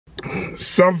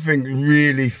Something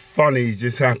really funny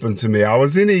just happened to me. I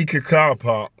was in Ica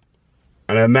Carpark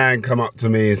and a man come up to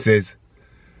me and says,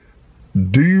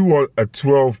 "Do you want a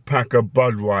 12-pack of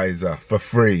Budweiser for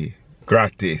free,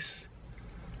 gratis?"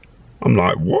 I'm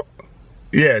like, what?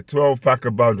 Yeah, 12-pack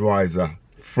of Budweiser,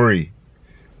 free,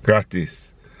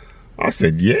 gratis. I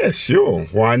said, yeah, sure,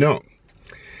 why not?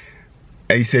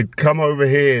 And he said, come over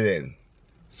here then.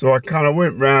 So I kind of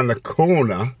went round the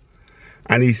corner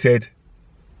and he said,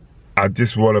 I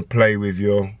just want to play with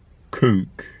your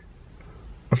kook.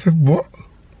 I said, what?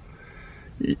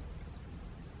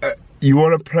 You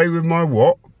want to play with my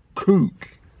what? Kook?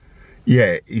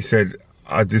 Yeah, he said,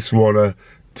 I just want to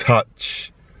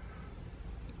touch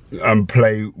and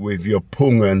play with your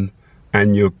pungan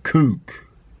and your kook.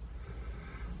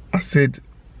 I said,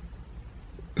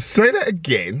 say that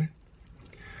again.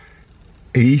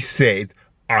 He said,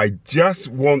 I just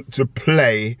want to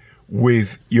play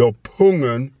with your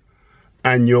pungan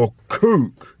and your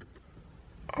kook.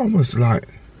 I was like,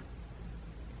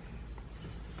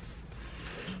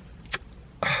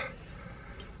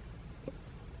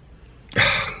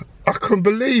 I couldn't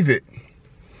believe it.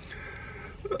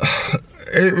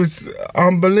 It was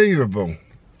unbelievable.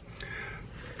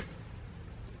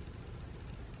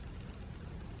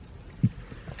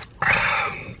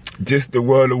 Just a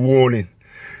word of warning.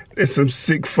 There's some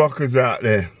sick fuckers out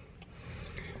there.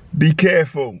 Be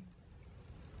careful.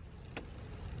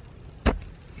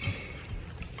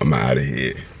 I'm out of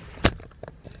here.